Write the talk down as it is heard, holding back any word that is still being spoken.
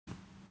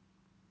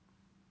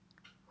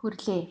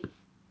Хүрлээ.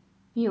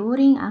 Би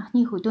өөрийн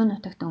анхны хөдөө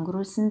нутагт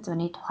өнгөрүүлсэн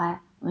зуны тухай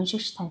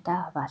уншигч тантай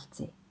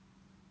хуваалцъя.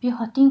 Би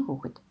хотын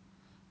хүүхэд.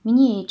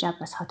 Миний ээж аав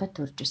бас хотод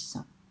төрж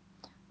өссөн.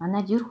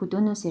 Манайд ер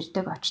хөдөөнөөс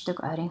ирдэг очдог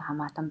ойрын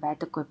хамаатан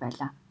байдаггүй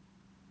байлаа.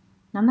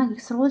 Намайг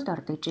их сургуульд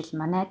ордог жил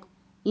манайд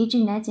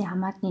ээжийн найзын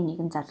хамаатны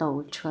нэгэн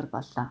залуу үйлчлэхөр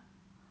боллоо.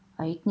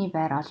 Оюутны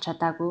байр олж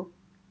чадаагүй.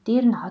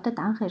 Дээр нь хотод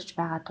анх ирж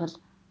байгаа тул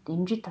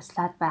дэмжиж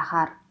туслаад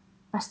байхаар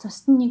бас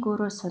тусад нь нэг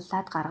өөрөө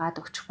суллаад гаргаад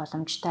өгчих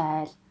боломжтой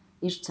айл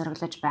ирж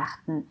зураглаж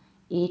байхад нь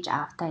ээж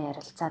аавтай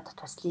ярилцаад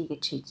туслая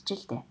гэж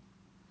шийдчихлээ.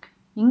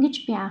 Ингэж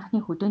би анхны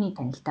хөдөөний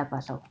танилтаа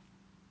болов.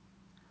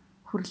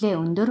 Хүрлээ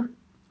өндөр,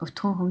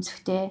 өтгөн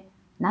хөмсгтэй,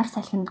 нар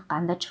салхинд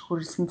гандаж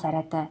хүрэлсэн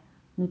царайтай,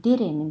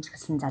 нүдэрээ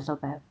нэмсгэлсэн залуу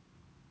байв.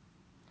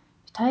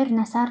 Бид хоёр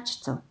насаар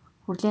ч зүү.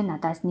 Хүрлээ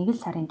надаас 1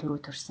 сарын түрүү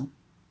төрсөн.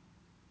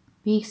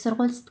 Би их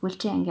сургууль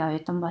сэтгүүлчийн ангийн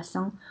оюутан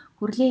болсон,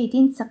 Хүрлээ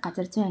эдийн засаг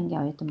газар зүйн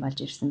ангийн оюутан болж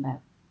ирсэн байв.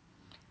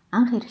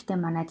 Анх эрэхтэй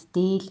манайд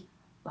дээл,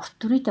 урт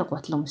түрийтэй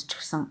гутал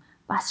өмсчихсэн,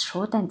 бас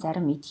шуудан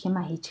зарим идэх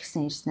юмаа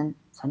хийчихсэн ирсэн нь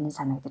сонин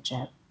санагдаж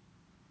байв.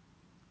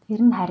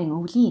 Тэр нь харин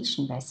өвлийн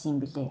иршин байсан юм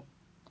билээ.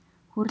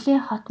 Хүрлээ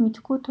хот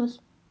мэдхгүй тул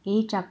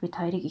ээж аав бид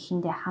хоёрыг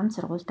эхэндээ хамт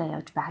сургуультай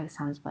явж байхыг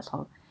санал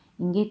болгов.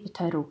 Ингээд бид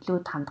хоёр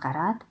өглөөд хамт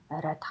гараад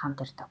оройд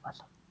хамт ирдэг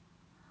болов.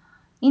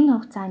 Энэ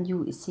хугацаанд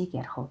юу эсийг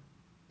ярих вэ?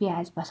 Би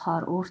аль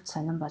болохоор өөрт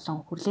сонин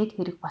болон Хүрлээд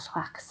хэрэг болох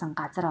байх гэсэн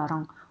газар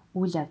орон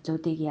үйл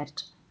явдлуудыг ярьж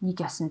нэг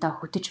ёсондоо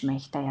хөтөж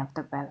маягтай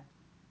явдаг байв.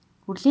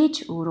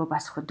 Хүрлээж өөрөө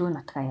бас хөдөө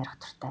нутгаа ярих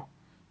туртай.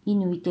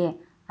 Энэ үедээ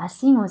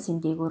алсын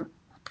уусын дээгүүр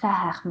нутгаа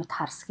хайх мэт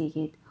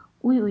харсгийгээд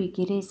үе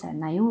гэрээс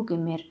аюу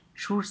гэмээр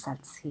шүүр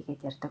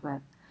салцсгийгээд ярьдаг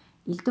байв.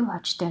 Элдв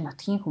хочтой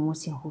нутгийн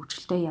хүмүүсийн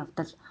хөвгчлөлтөө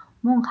явдал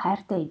мөн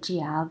хайртай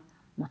ээжийн аав,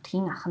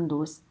 нутгийн ахан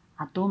дүүс,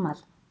 адуу мал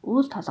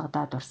уул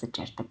толгодоо дурсаж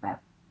ярьдаг байв.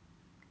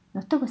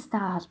 Нутаг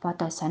устайгаа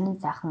холбоотой сонин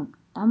сайхан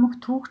домог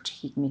түүхч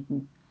ихийг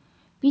мэднэ.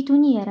 Би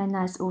түүний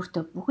ярианаас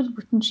өөртөө бүхэл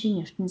бүтэн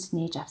шинэ ертөнц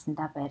нээж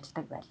авсандаа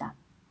баярладаг байлаа.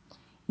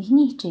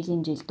 Эхний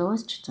хичээлийн жил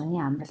дуусч зуны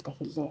амралт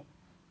эхэллээ.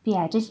 Би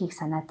ажил хийх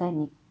санаатай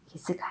нэг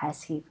хэсэг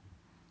хайсхийв.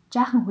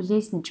 Жаахан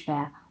хүлээснэж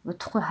бай,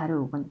 удахгүй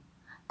хариу өгнө.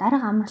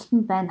 Дарга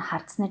амралтанд байна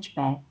хардснаж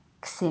бай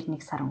гэсээр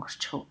 1 сар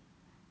өнгөрчихөв.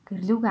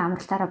 Гэрлүүгээ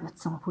амралтаараа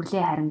буцсан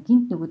Хүрлээ харин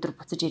гинт нэг өдөр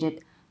буцаж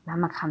ирээд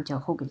намайг хамт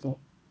явах уу гэлээ.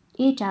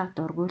 Ээж аав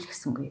дургүй л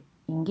гэсэнгүй.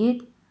 Ингээд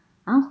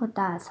анх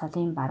удаа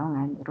Солын баруун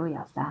аймаг руу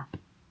явлаа.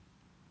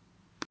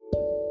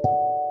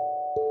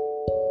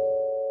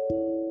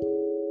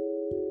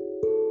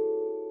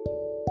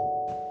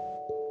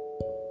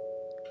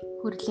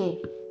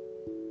 Хүрлээ.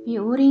 Би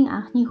өөрийн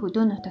анхны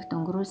хөдөө нутагт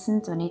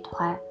өнгөрүүлсэн зуны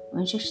тухай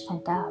уншигч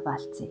тантай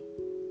хуваалцъя.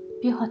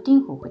 Би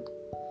хотын хүүхэд.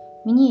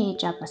 Миний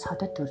ээж аав бас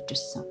хотод төрж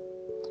өссөн.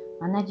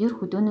 Манайд ер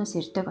хөдөөнөөс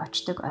ирдэг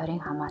очдог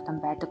ойрын хамаатан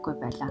байдаггүй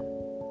байлаа.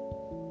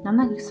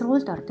 Намайг их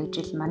сургуульд ордог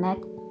жил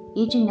манайд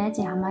ээжийн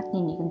найзын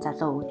хамаатны нэгэн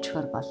залуу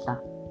үйлчлэхөр боллоо.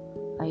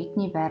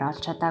 Оюутны байр олж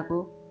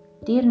чадаагүй.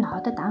 Дээр нь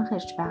хотод анх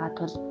ирж байгаа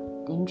тул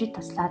дэмжиж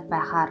туслаад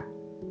байхаар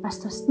бас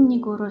тусад нь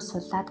нэг өөрөө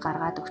суллаад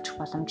гаргаад өгчих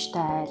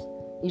боломжтой айл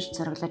ирж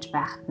зураглаж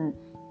байхад нь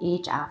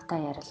ээж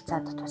аавтай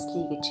ярилцаад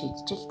туслая гэж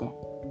шийдчихлээ.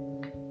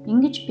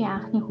 Ингэж би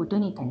анхны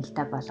хөдөөний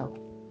танилтаа болов.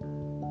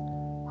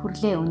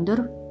 Хүрлээ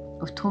өндөр,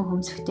 өтгөн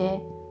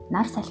хөмсгтэй,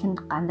 нар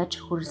салхинд гандаж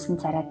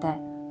хүрэлсэн царайтай,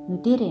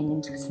 нүдэрээ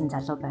нэмсгэлсэн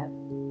залуу байв.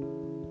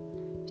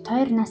 Бид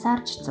хоёр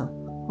насаар ч зүү.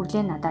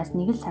 Хүрлээ надаас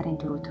 1 сарын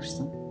түрүү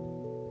төрсөн.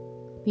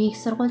 Би их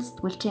сургууль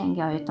сэтгүүлчийн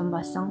ангийн оюутан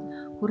болсон,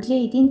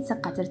 Хүрлээ эдийн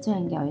засаг газар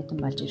зүйн ангийн оюутан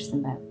болж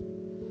ирсэн байв.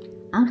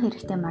 Анх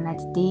эрэхтэй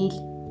манайд дээл,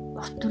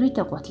 урт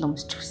түрийтэй гутал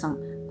өмсчихсэн,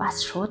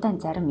 бас шуудан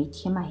зарим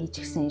идэх юмаа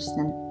хийчихсэн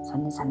ирсэн нь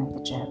сонин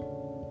санагдаж байв.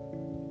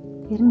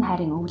 Тэр нь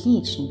харин өвлийн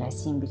иршин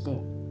байсан юм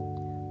билээ.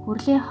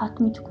 Хүрлээ хот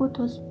мэдхгүй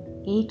тул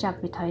ээж аав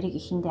бид хоёрыг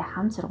эхэндээ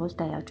хамт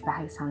сургуультай явж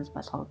байхыг санал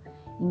болгов.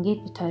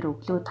 Ингээд бид хоёр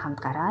өглөөд хамт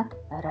гараад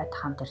оройд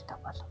хамт ирдэг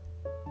болов.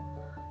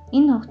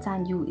 Энэ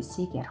хугацаанд юу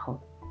эсийг ярих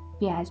вэ?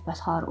 Би аль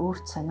болохоор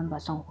өөрт сонин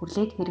болон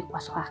Хүрлээд хэрэг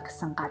болох байх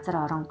гэсэн газар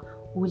орон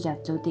үйл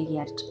явдлуудыг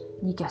ярьж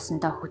нэг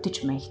ёсондоо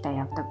хөтөж маягтай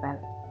явдаг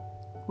байв.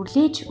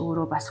 Хүрлээж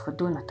өөрөө бас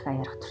хөдөө нутгаа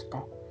ярих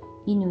туртай.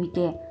 Энэ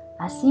үедээ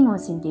алсын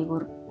уусын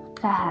дээгүүр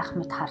нутгаа хайх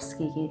мэт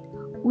харсгийгээд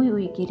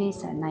үе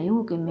гэрээс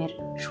аюу гэмээр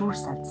шүүр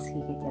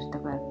салцсгийгээд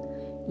ярьдаг байв.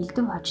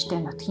 Элдв хочтой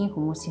нутгийн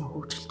хүмүүсийн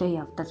хөвгчлөлтөө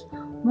явдал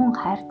мөн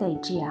хайртай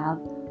ээжийн аав,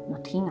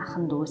 нутгийн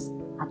ахан дүүс,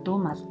 адуу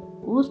мал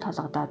уул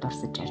толгодоо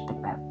дурсаж ярьдаг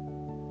байв.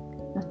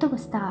 Нутаг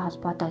устайгаа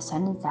холбоотой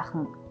сонин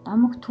сайхан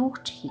домог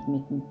түүхч ихийг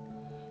мэднэ.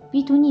 Би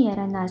түүний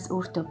ярианаас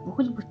өөртөө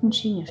бүхэл бүтэн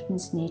шинэ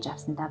ертөнц нээж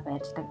авсандаа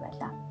баярладаг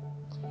байлаа.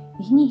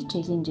 Эхний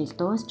хичээлийн жил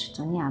дуусч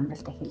зуны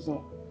амралт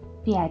эхэллээ.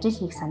 Би ажил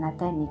хийх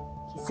санаатай нэг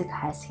хэсэг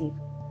хайсхийв.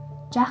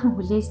 Жаахан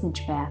хүлээснэж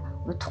бай,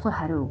 удахгүй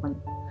хариу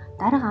өгнө.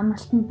 Дарга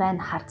амралтанд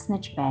байна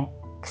хардснаж бай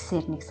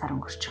гэсээр 1 сар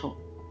өнгөрчихөв.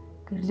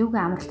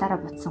 Гэрлүүгээ амралтаараа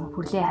буцсан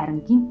Хүрлээ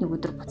харин гинт нэг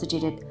өдөр буцаж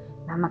ирээд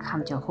намайг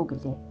хамт явах уу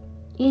гэлээ.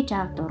 Ээж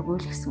аав дургүй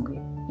л гэсэнгүй.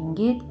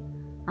 Ингээд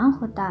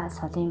анх удаа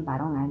Солын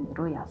баруун аймаг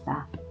руу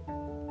явлаа.